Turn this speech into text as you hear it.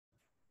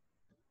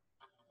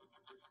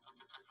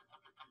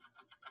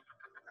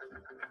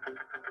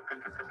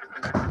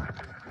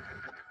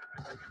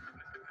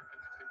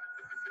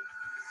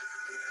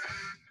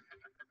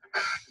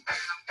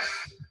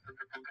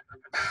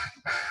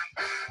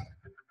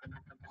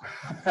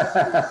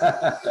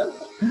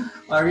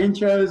Our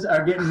intros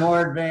are getting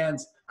more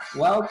advanced.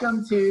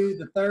 Welcome to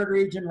the third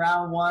region,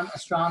 round one,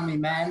 Astronomy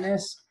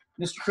Madness.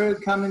 Mr.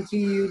 Krug coming to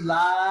you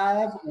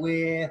live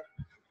with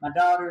my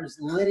daughters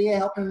Lydia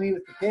helping me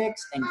with the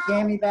picks and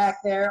Cammie back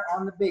there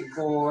on the big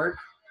board.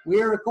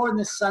 We're recording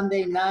this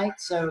Sunday night,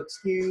 so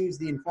excuse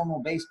the informal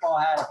baseball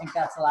hat. I think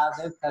that's allowed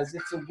though because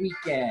it's a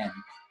weekend.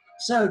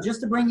 So just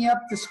to bring you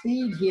up to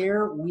speed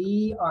here,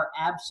 we are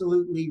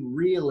absolutely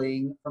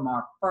reeling from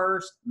our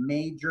first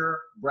major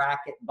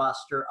bracket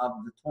buster of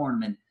the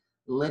tournament.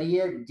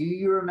 Lydia, do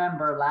you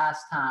remember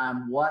last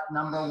time what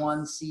number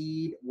one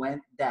seed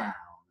went down?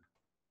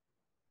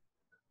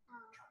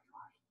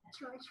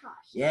 George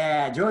Washington.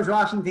 Yeah, George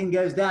Washington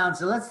goes down.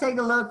 So let's take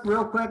a look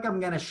real quick. I'm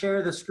going to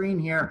share the screen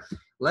here.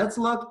 Let's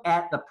look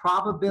at the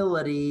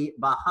probability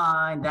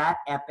behind that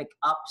epic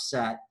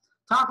upset.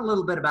 Talk a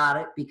little bit about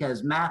it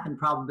because math and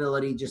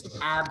probability just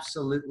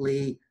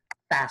absolutely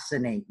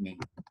fascinate me.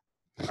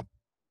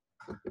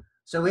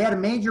 So we had a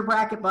major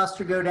bracket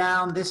buster go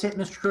down. This hit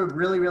Mr. Krug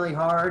really, really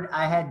hard.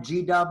 I had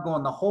G-Dub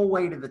going the whole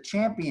way to the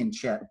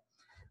championship,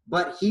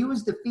 but he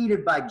was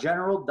defeated by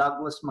General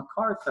Douglas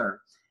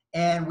MacArthur.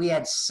 And we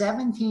had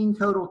 17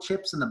 total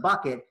chips in the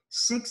bucket.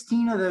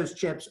 16 of those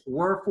chips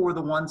were for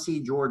the one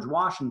seed George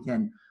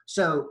Washington.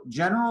 So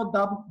General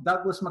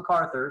Douglas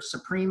MacArthur,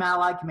 Supreme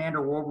Allied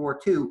Commander World War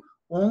II,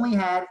 only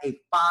had a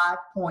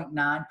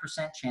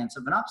 5.9% chance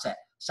of an upset.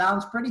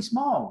 Sounds pretty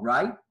small,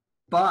 right?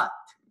 But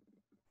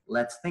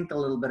let's think a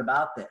little bit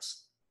about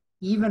this.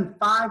 Even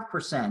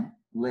 5%,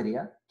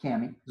 Lydia,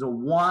 Cammie, is a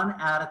 1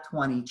 out of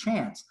 20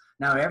 chance.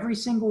 Now, every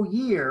single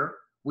year,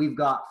 we've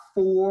got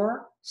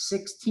 4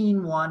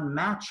 16-1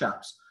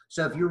 matchups.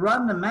 So if you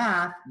run the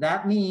math,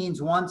 that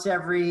means once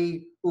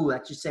every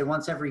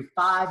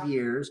 5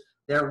 years,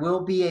 there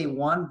will be a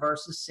 1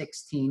 versus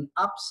 16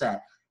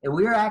 upset. And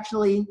we're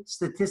actually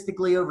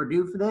statistically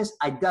overdue for this.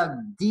 I dug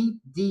deep,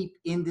 deep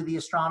into the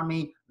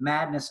Astronomy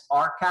Madness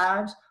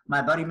archives.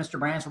 My buddy, Mr.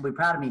 Branch, will be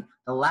proud of me.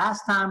 The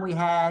last time we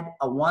had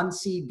a 1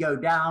 seed go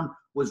down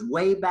was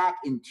way back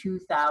in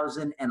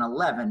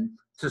 2011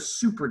 to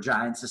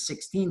Supergiants, a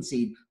 16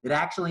 seed that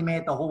actually made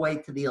it the whole way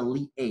to the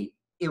Elite 8.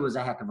 It was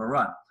a heck of a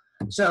run.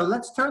 So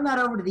let's turn that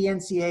over to the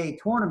NCAA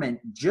tournament.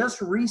 Just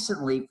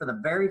recently, for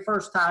the very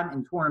first time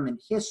in tournament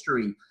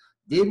history,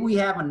 did we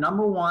have a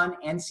number one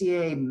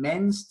NCAA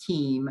men's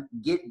team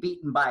get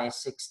beaten by a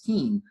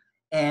 16?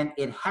 And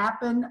it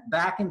happened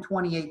back in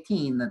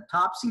 2018. The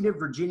top-seeded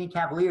Virginia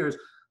Cavaliers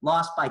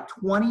lost by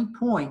 20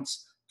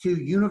 points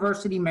to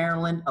University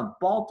Maryland of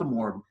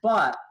Baltimore.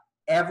 But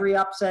every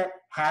upset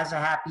has a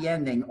happy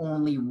ending.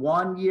 Only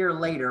 1 year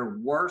later,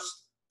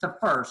 worst to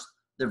first,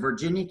 the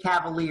Virginia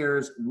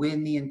Cavaliers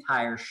win the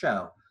entire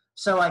show.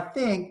 So I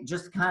think,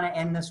 just to kind of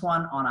end this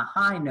one on a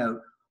high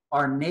note,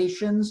 our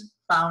nation's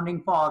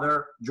founding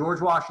father,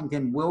 George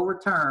Washington, will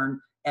return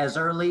as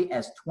early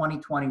as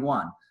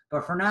 2021.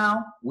 But for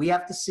now, we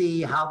have to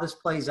see how this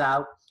plays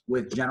out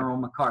with General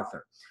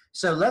MacArthur.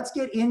 So let's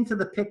get into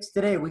the picks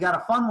today. We got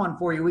a fun one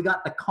for you. We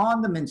got the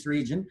Condiments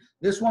Region.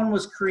 This one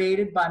was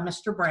created by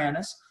Mr.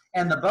 Brannis.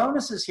 And the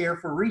bonuses here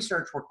for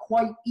research were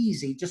quite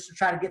easy, just to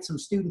try to get some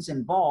students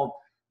involved.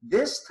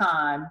 This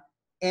time,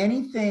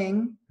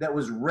 anything that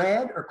was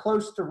red or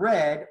close to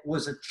red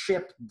was a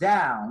chip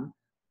down.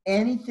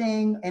 Any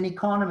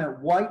condiment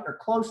white or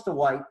close to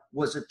white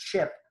was a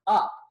chip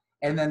up.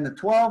 And then the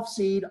 12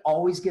 seed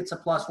always gets a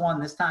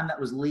 +1. This time that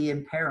was Lee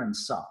and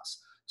Perrin's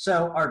sauce.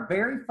 So our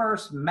very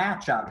first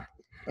matchup,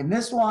 and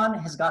this one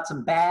has got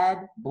some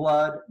bad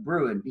blood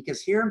brewing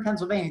because here in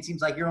Pennsylvania, it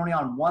seems like you're only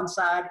on one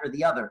side or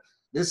the other.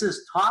 This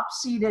is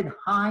top-seeded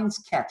Heinz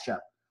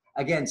ketchup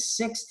against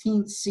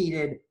 16th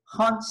seeded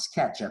Hunt's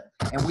ketchup.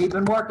 And we've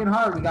been working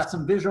hard. We got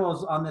some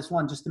visuals on this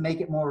one just to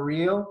make it more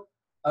real.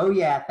 Oh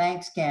yeah,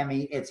 thanks,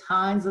 Cammie. It's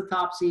Heinz, the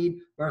top seed,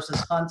 versus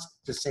Hunt's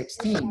the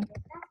 16.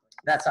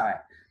 That's all right.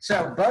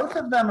 So both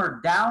of them are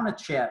down a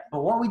chip,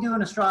 but what we do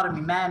in Astronomy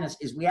Madness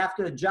is we have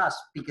to adjust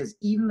because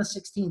even the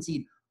 16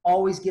 seed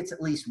always gets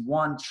at least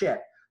 1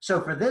 chip.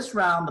 So for this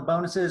round, the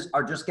bonuses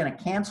are just going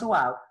to cancel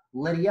out.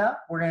 Lydia,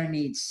 we're going to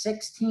need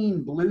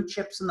 16 blue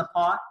chips in the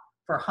pot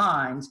for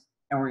Heinz,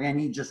 and we're going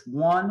to need just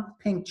 1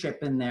 pink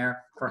chip in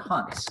there for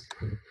Hunt's.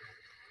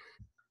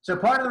 So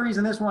part of the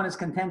reason this one is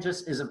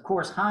contentious is, of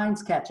course,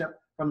 Heinz ketchup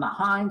from the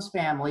Heinz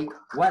family,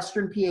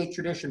 Western PA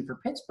tradition for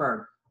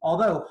Pittsburgh,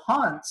 although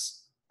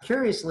Hunt's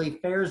curiously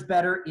fares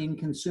better in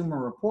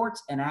Consumer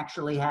Reports and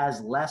actually has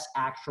less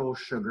actual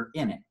sugar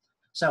in it.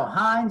 So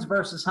Heinz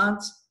versus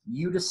Hunt's,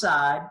 you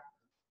decide,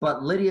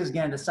 but Lydia's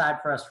going to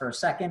decide for us for a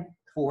second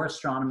for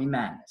Astronomy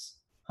Madness.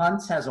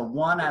 Hunt's has a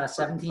 1 out of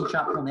 17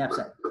 shot from the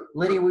upset.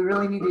 Lydia, we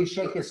really need you to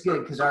shake this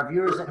good because our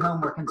viewers at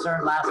home were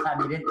concerned last time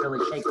you didn't really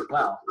shake it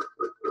well.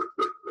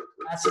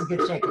 That's some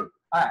good shaking.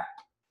 All right,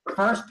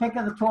 first pick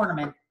of the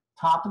tournament,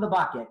 top of the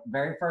bucket,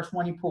 very first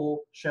one you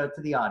pull, show it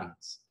to the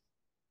audience.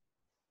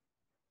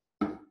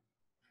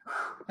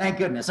 Thank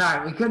goodness. All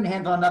right, we couldn't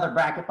handle another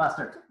bracket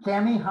buster.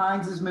 Cammie,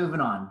 Heinz is moving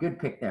on. Good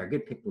pick there.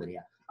 Good pick,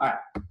 Lydia. All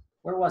right,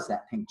 where was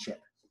that pink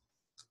chip?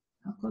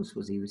 How close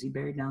was he? Was he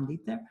buried down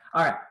deep there?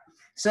 All right.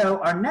 So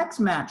our next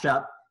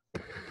matchup,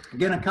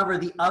 going to cover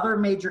the other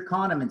major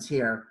condiments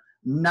here.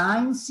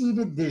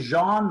 9-seeded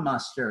Dijon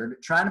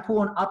mustard, trying to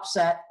pull an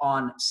upset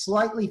on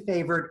slightly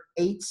favored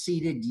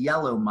 8-seeded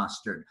yellow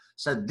mustard.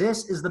 So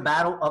this is the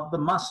battle of the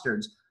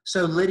mustards.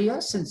 So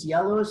Lydia, since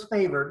yellow is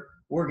favored,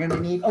 we're going to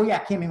need, oh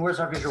yeah, Kimmy,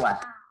 where's our visual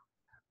at?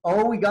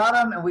 Oh, we got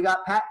them, and we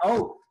got Pat.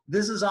 Oh,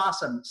 this is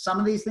awesome. Some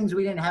of these things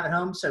we didn't have at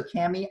home, so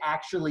Cammie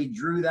actually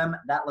drew them.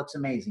 That looks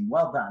amazing.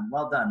 Well done,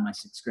 my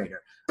 6th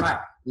grader. All right,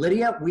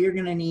 Lydia, we are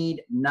going to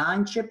need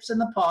 9 chips in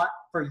the pot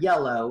for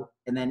yellow,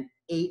 and then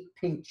 8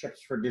 pink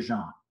chips for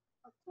Dijon.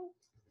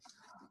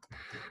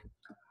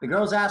 The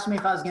girls asked me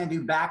if I was going to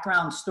do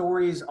background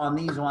stories on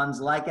these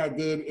ones like I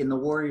did in the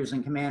Warriors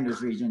and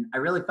Commanders region. I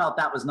really felt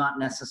that was not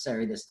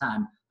necessary this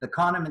time. The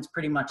condiments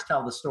pretty much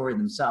tell the story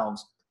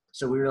themselves,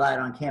 so we relied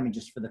on Cammie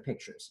just for the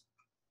pictures.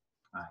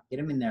 All right, get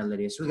them in there,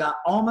 Lydia. So we got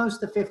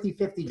almost a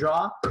 50-50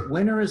 draw.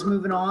 Winner is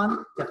moving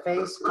on to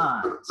face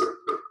Hines.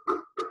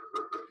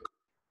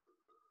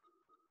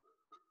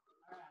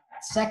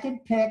 Second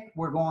pick,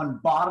 we're going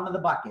bottom of the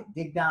bucket.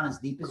 Dig down as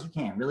deep as you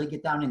can. Really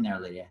get down in there,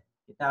 Lydia.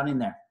 Get down in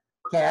there.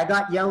 Okay, I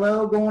got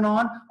yellow going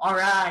on. All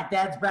right,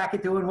 Dad's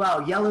bracket doing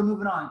well. Yellow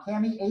moving on.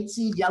 Cammie,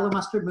 8-seed, yellow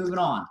mustard moving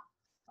on.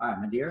 All right,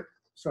 my dear,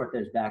 sort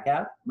those back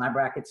out. My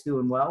bracket's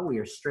doing well. We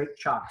are straight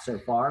chalk so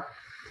far.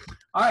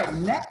 All right,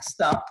 next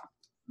up,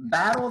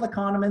 battle of the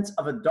condiments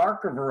of a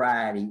darker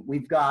variety.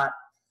 We've got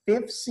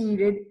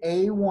 5th-seeded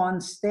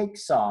A1 steak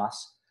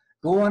sauce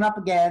going up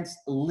against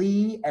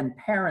Lee and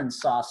Perrin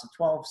sauce, a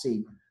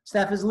 12-seed.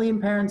 Steph, is Lee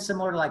and Perrin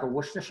similar to like a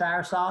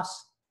Worcestershire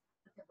sauce?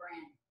 The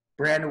brand.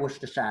 Brand of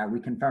Worcestershire. We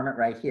confirm it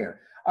right here.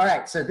 All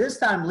right, so this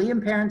time Lee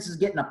and Perrin's is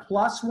getting a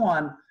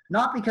 +1,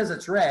 not because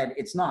it's red,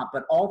 it's not,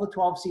 but all the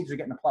 12 seeds are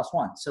getting a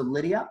 +1. So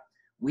Lydia,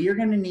 we are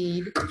going to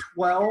need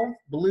 12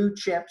 blue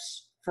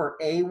chips for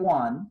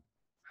A1,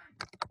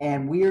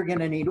 and we are going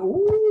to need,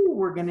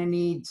 we're going to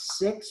need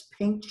 6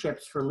 pink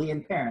chips for Lee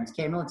and Perrin's.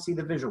 Cameron, let's see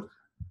the visuals.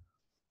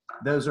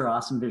 Those are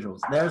awesome visuals.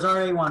 There's our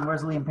A1.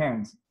 Where's Lee and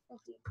Perrin's?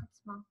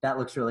 That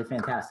looks really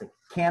fantastic.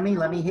 Cammie,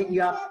 let me hit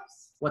you up.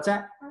 What's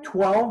that?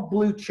 12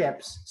 blue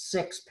chips,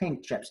 6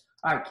 pink chips.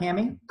 All right,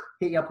 Cammie,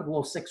 hit you up with a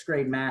little 6th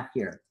grade math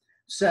here.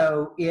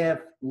 So if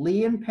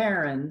Lee and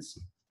Perrin's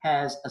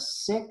has a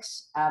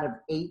 6 out of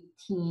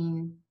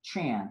 18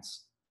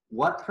 chance,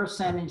 what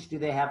percentage do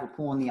they have of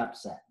pulling the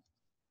upset?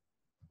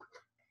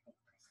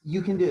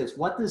 You can do this.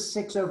 What does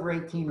 6 over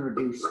 18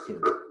 reduce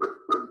to?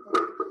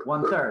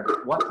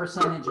 1/3. What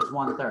percentage is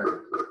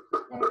 1/3?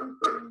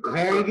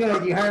 Very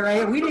good. You heard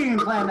right. We didn't even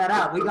plan that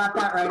out. We got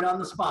that right on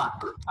the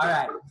spot. All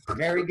right.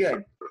 Very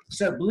good.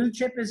 So blue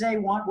chip is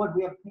A1. What do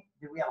we have?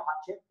 Did we have a hot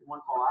chip? Did one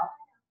fall out?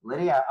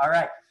 Lydia. All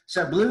right.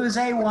 So blue is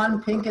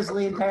A1. Pink is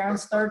Lee and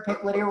Perrin's. 3rd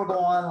pick, Lydia. We're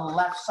going on the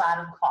left side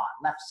of the pot.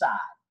 Left side.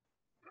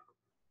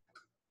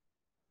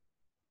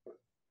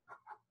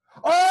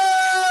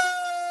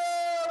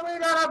 Oh, we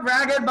got a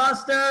bracket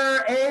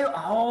buster.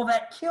 Oh,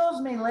 that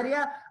kills me,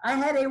 Lydia. I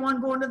had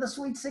A1 going to the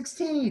Sweet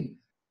 16.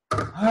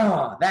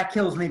 Oh, that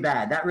kills me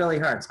bad. That really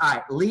hurts. All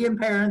right, Lee and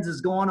Perrin's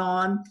is going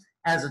on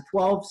as a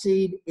 12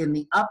 seed in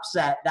the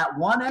upset. That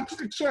one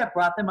extra chip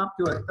brought them up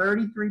to a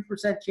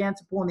 33% chance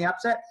of pulling the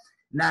upset,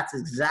 and that's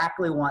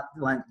exactly what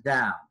went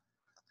down.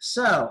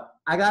 So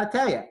I got to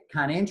tell you,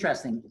 kind of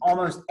interesting.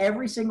 Almost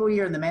every single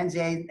year in the men's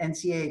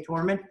NCAA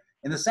tournament,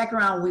 in the second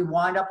round, we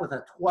wind up with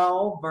a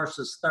 12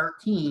 versus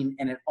 13,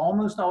 and it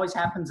almost always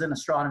happens in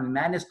Astronomy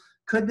Madness.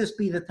 Could this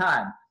be the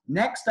time?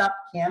 Next up,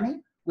 Cammie,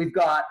 we've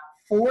got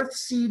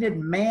 4th-seeded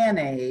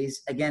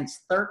Mayonnaise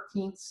against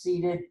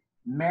 13th-seeded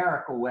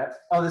Miracle Whip.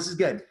 Oh, this is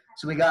good.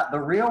 So we got the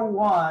real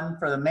one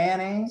for the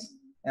Mayonnaise,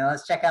 and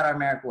let's check out our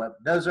Miracle Whip.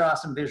 Those are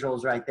awesome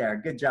visuals right there.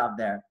 Good job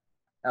there.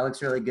 That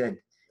looks really good.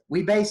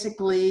 We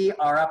basically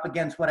are up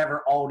against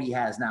whatever Aldi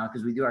has now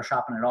because we do our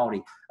shopping at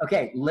Aldi.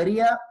 Okay,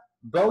 Lydia,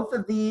 both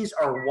of these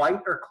are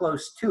white or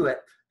close to it,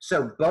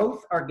 so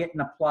both are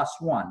getting a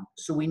 +1.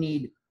 So we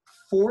need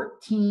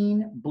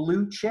 14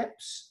 blue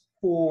chips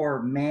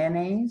for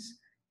Mayonnaise,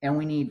 and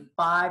we need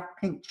 5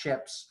 pink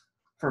chips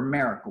for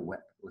Miracle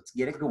Whip. Let's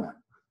get it going.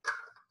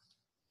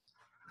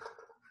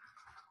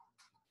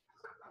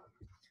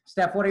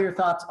 Steph, what are your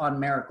thoughts on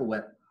Miracle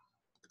Whip?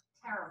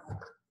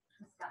 Terrible.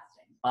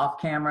 Disgusting. Off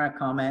camera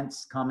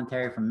comments,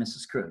 commentary from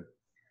Mrs. Krug.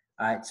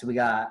 All right, so we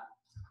got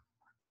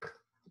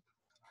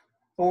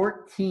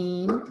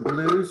 14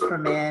 blues for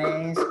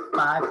Mayonnaise,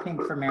 5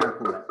 pink for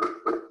Miracle Whip.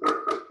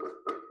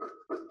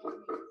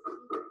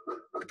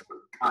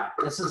 All right,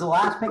 this is the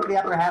last pick of the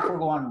upper half. We're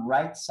going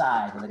right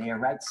side, Lydia.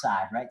 Right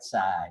side, right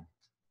side.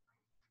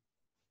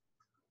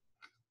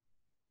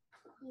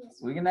 Yes.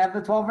 We're going to have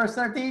the 12 versus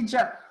 13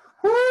 chip.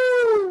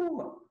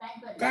 Woo!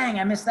 Dang,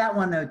 I missed that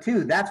one, though,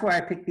 too. That's where I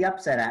picked the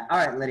upset at. All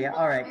right, Lydia,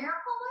 all right.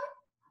 Miracle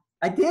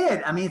Whip? I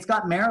did. I mean, it's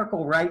got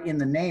Miracle right in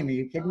the name. Are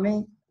you kidding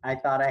me? I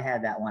thought I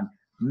had that one.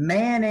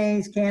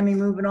 Mayonnaise, Cammie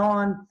moving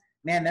on.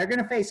 Man, they're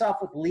going to face off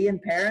with Lee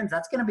and Perrin's.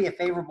 That's going to be a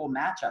favorable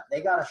matchup. They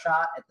got a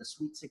shot at the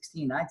Sweet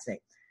 16, I'd say.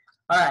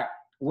 All right,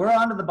 we're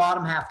on to the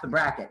bottom half of the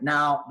bracket.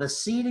 Now, the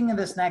seeding of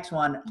this next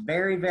one,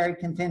 very, very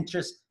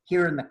contentious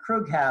here in the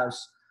Krug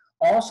house.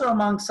 Also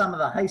among some of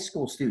the high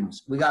school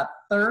students. We got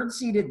 3rd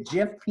seeded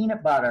Jif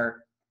Peanut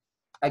Butter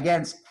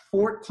against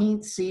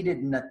 14th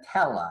seeded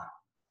Nutella.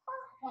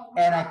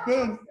 And I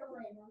think,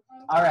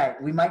 all right,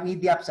 we might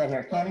need the upset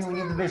here. Cammie, we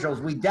need the visuals.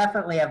 We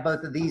definitely have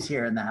both of these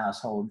here in the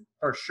household.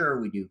 For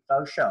sure we do.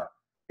 Faux show.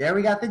 There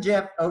we got the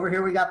Jif. Over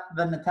here we got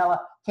the Nutella.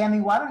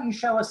 Cammie, why don't you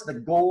show us the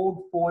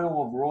gold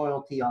foil of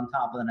royalty on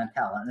top of the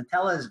Nutella?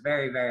 Nutella is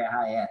very, very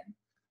high end.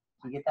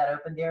 Can you get that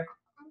open, dear?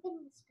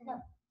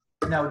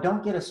 No,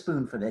 don't get a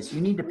spoon for this.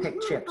 You need to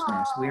pick chips,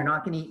 miss. We're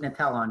not going to eat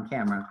Nutella on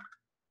camera.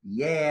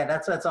 Yeah,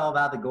 that's what it's all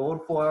about, the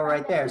gold foil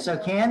right there. So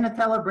can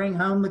Nutella bring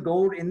home the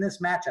gold in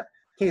this matchup?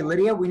 Okay,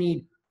 Lydia, we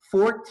need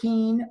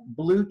 14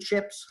 blue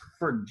chips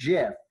for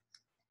Jif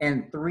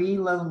and 3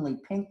 lonely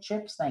pink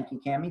chips. Thank you,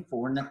 Cammie,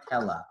 for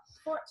Nutella.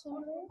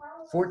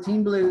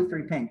 14 blue,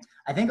 3 pink.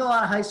 I think a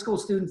lot of high school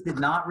students did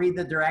not read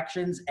the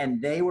directions,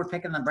 and they were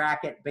picking the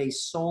bracket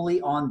based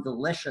solely on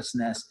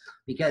deliciousness,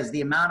 because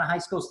the amount of high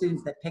school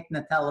students that picked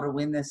Nutella to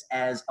win this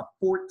as a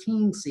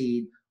 14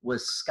 seed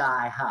was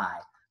sky high.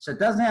 So it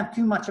doesn't have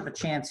too much of a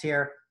chance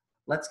here.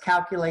 Let's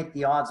calculate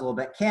the odds a little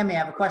bit. Cammie, I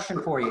have a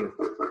question for you.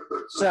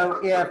 So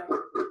if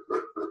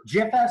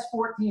Jif has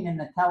 14 and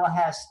Nutella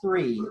has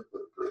 3,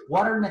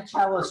 what are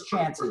Nutella's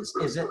chances?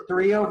 Is it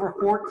 3 over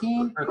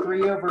 14 or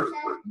 3 over?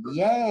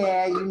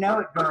 Yeah, you know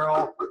it,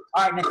 girl.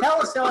 All right,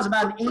 Nutella still has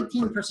about an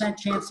 18%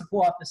 chance to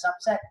pull off this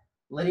upset.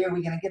 Lydia, are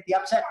we going to get the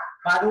upset?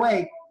 By the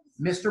way,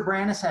 Mr.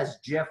 Brandis has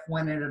Jif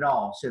winning it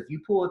all. So if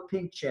you pull a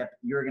pink chip,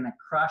 you're going to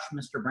crush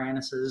Mr.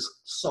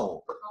 Brandis's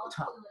soul.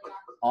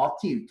 All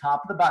to you,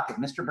 top of the bucket.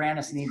 Mr.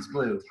 Brandis needs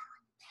blue.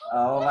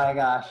 Oh my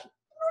gosh.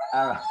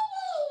 All right.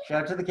 Show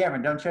it to the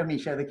camera. Don't show me,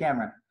 show the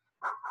camera.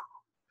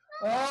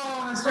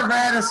 Oh, Mr.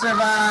 Brandis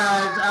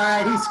survived. All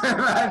right, he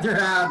survived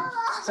around.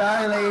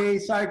 Sorry,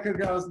 ladies. Sorry, Krug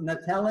girls.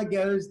 Nutella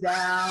goes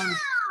down.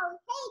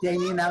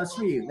 Damien, that was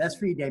for you. That's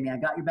for you, Damien. I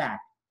got your back.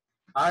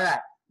 All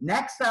right.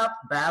 Next up,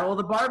 Battle of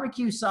the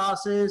Barbecue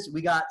Sauces.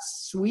 We got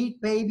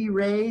Sweet Baby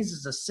Ray's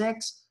as a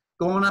 6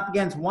 going up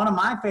against one of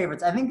my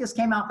favorites. I think this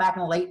came out back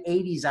in the late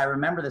 80s. I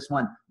remember this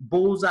one.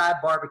 Bullseye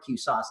Barbecue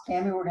Sauce.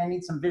 Cammie, we're going to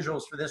need some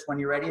visuals for this one.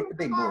 You ready at the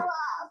big board?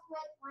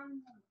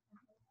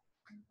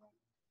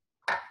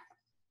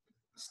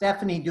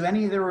 Stephanie, do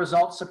any of the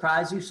results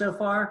surprise you so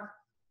far?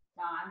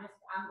 No, I'm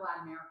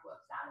glad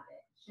Maricopa's out of it.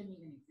 It shouldn't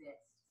even exist.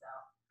 So.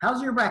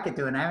 How's your bracket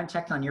doing? I haven't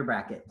checked on your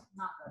bracket.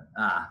 Not good.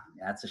 Ah,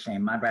 that's a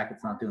shame. My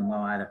bracket's not doing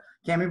well either.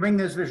 Can we bring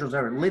those visuals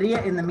over?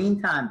 Lydia, in the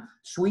meantime,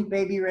 Sweet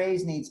Baby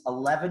Ray's needs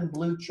 11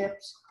 blue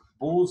chips.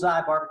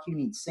 Bullseye Barbecue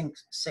needs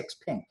 6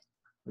 pink.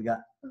 We got.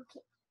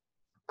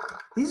 Okay.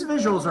 These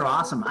visuals are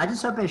awesome. I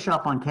just hope they show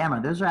up on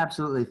camera. Those are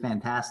absolutely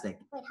fantastic.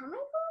 Wait, how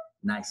many?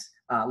 Nice.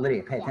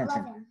 Lydia, pay attention.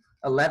 11.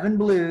 11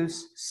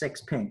 blues,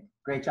 6 pink.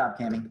 Great job,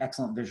 Cammie.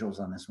 Excellent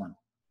visuals on this one.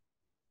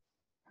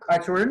 All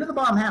right, so we're into the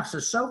bottom half.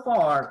 So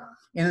far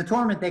in the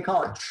tournament, they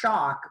call it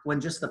chalk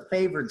when just the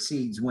favored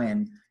seeds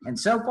win. And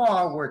so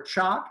far, we're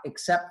chalk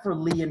except for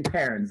Lee and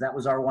Perrins. That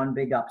was our one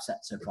big upset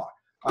so far.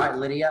 All right,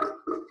 Lydia.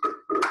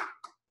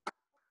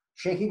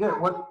 Shake it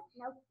good. What?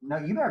 Nope. No,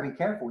 you better be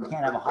careful. We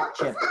can't have a hot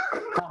chip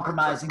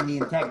compromising the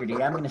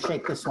integrity. I'm going to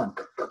shake this one.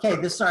 Okay,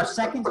 this is our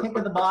second pick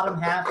of the bottom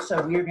half,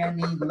 so we're going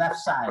to need left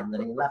side,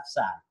 Lydia, left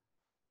side.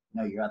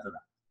 No, you're other right.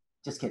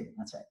 Just kidding.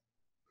 That's right.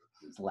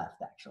 It's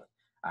left, actually.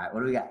 All right, what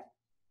do we got?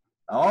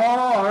 Oh,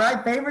 all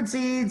right, favorite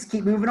seeds.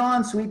 Keep moving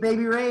on. Sweet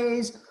Baby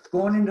Ray's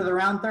going into the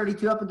round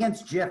 32 up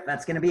against Jif.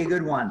 That's going to be a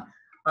good one.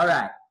 All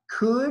right,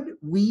 could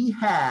we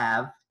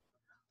have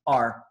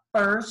our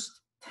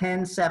first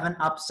 10-7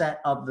 upset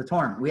of the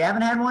tournament? We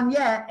haven't had one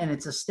yet, and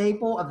it's a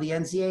staple of the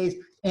NCAA's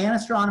and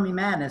Astronomy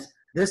Madness.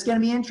 This is going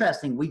to be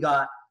interesting. We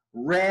got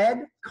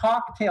red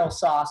cocktail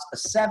sauce, a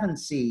 7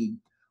 seed,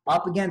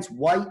 up against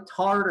white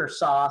tartar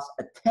sauce,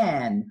 a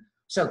 10.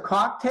 So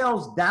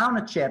cocktails down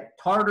a chip,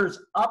 tartars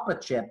up a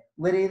chip.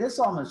 Lydia, this is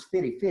almost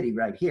 50-50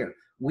 right here.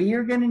 We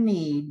are going to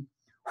need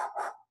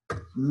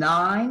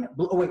 9.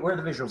 Oh, wait, where are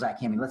the visuals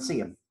at, Cammie? Let's see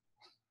them.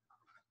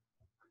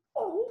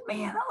 Oh,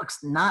 man, that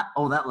looks not.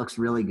 Oh, that looks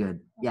really good.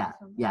 Yeah,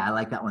 I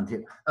like that one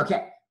too.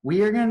 Okay,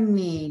 we are going to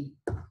need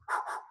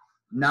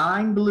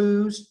 9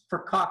 blues for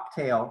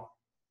cocktail.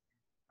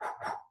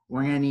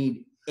 We're going to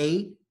need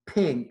 8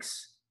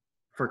 pinks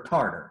for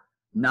tartar.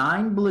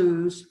 9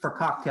 blues for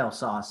cocktail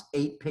sauce,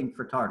 8 pink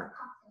for tartar.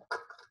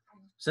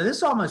 So this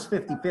is almost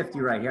 50-50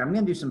 right here. I'm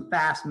going to do some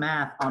fast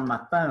math on my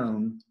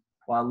phone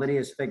while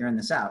Lydia's figuring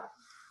this out.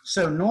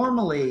 So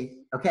normally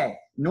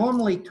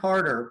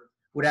tartar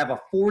would have a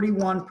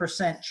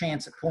 41%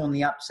 chance of pulling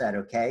the upset,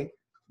 okay?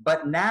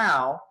 But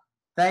now,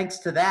 thanks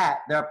to that,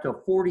 they're up to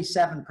a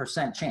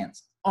 47%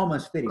 chance.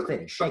 Almost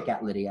 50-50. Shake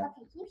out, Lydia.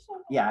 Okay, keep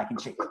shaking. Yeah, I can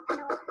shake.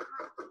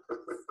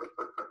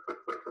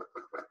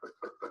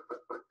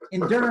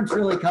 Endurance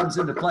really comes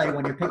into play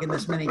when you're picking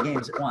this many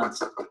games at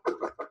once. All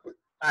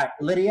right,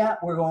 Lydia,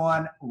 we're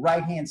going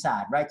right-hand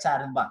side, right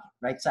side of the bucket,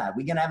 right side.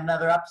 We gonna have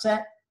another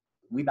upset?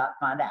 We about to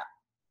find out.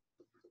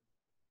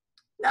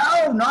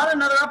 No, not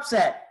another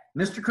upset.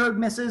 Mr. Krug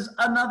misses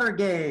another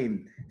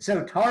game.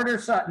 So tartar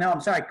sauce, no,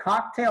 I'm sorry,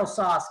 cocktail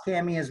sauce,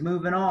 Cammie, is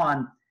moving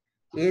on.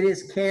 It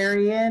is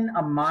carrying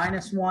a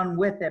 -1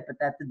 with it, but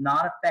that did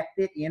not affect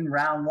it in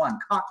round one.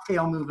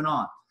 Cocktail moving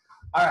on.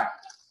 All right.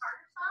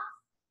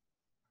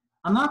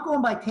 I'm not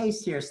going by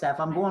taste here, Steph.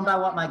 I'm going by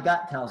what my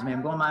gut tells me.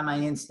 I'm going by my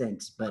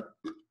instincts, but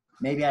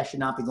maybe I should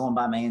not be going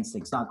by my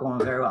instincts. Not going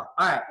very well.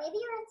 All right. Maybe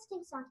your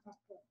instincts aren't that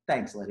good.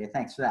 Thanks, Lydia.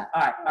 Thanks for that.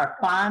 All right. Our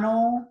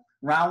final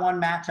round one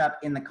matchup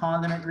in the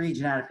Condiment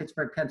Region out of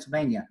Pittsburgh,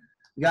 Pennsylvania.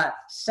 We got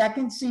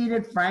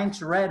second-seeded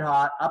Frank's Red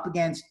Hot up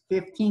against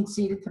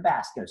 15th-seeded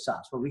Tabasco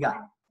sauce. What we got?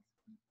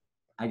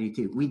 I do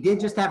too. We did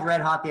just have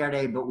Red Hot the other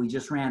day, but we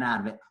just ran out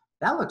of it.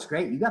 That looks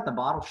great. You got the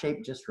bottle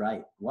shape just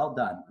right. Well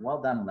done.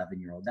 Well done,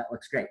 11-year-old. That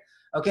looks great.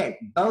 Okay,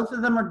 both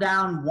of them are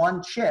down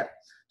 1 chip.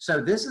 So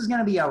this is going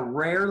to be a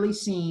rarely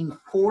seen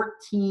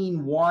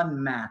 14-1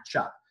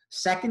 matchup.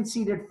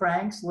 Second-seeded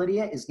Frank's,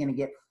 Lydia, is going to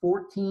get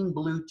 14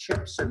 blue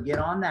chips, so get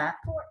on that.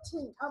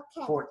 14,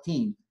 okay.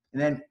 14.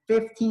 And then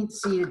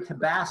 15th-seeded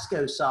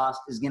Tabasco sauce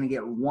is going to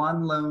get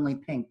 1 lonely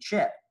pink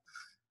chip,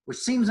 which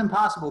seems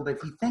impossible, but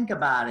if you think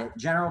about it,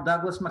 General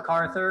Douglas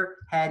MacArthur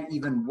had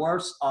even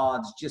worse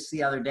odds just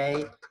the other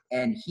day,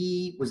 and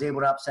he was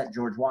able to upset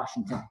George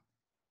Washington.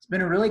 It's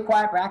been a really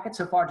quiet bracket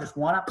so far, just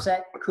 1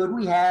 upset. Could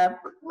we have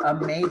a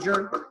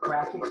major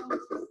bracket?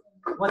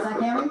 What's that,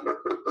 Cammie?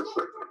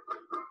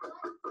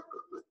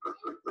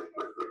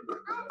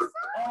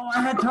 Oh,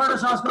 I had tartar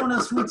sauce going to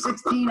the Sweet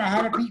 16. I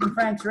had it beaten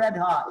Frank's Red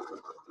Hot.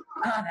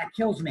 Ah, that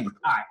kills me.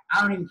 All right,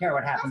 I don't even care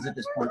what happens at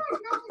this point.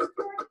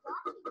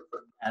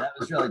 Yeah, that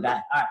was really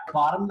bad. All right,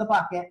 bottom of the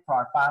bucket for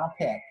our final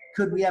pick.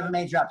 Could we have a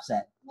major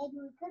upset? Maybe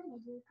we could,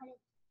 maybe we couldn't.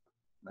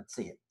 Let's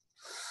see it.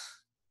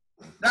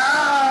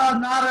 No,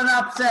 not an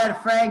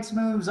upset. Frank's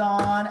moves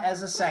on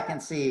as a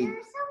second seed. There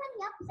are so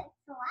many upsets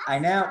the last I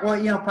know. time. Well,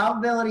 you know,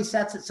 probability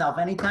sets itself.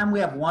 Anytime we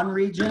have one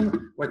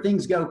region where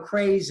things go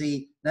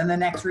crazy, then the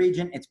next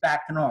region, it's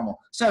back to normal.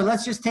 So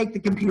let's just take the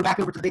computer back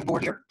over to the big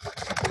board here.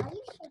 Are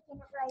you shaking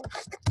it right?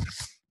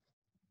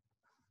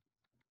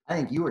 I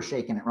think you were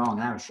shaking it wrong,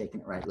 and I was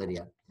shaking it right,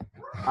 Lydia.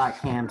 All right,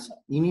 Cams,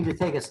 you need to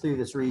take us through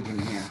this region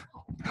here.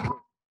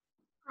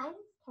 Heinz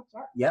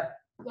ketchup. Yep,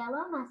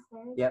 Yellow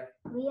mustard. yep.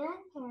 Leah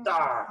and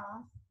Ah.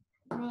 sauce.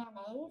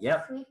 Mayonnaise.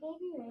 Yep. Sweet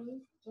baby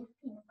Ray's. Jif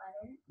peanut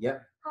butter.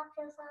 Yep.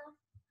 Cocktail sauce.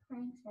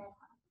 Frank's Red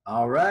Hot.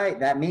 All right,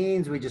 that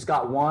means we just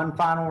got one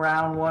final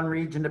round, one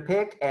region to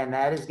pick, and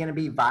that is going to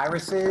be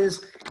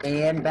viruses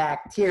and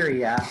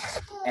bacteria,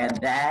 and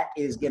that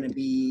is going to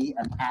be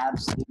an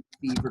absolute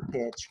fever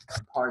pitch,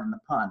 pardon the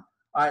pun.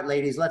 All right,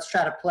 ladies, let's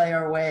try to play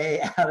our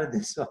way out of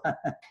this one.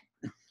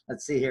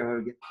 Let's see here where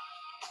we get.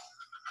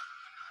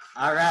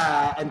 All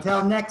right,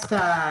 until next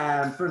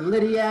time, for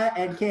Lydia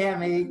and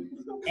Cammie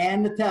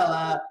and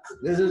Nutella,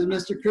 this is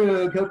Mr.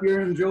 Krug. Hope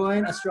you're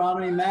enjoying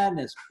Astronomy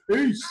Madness.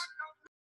 Peace.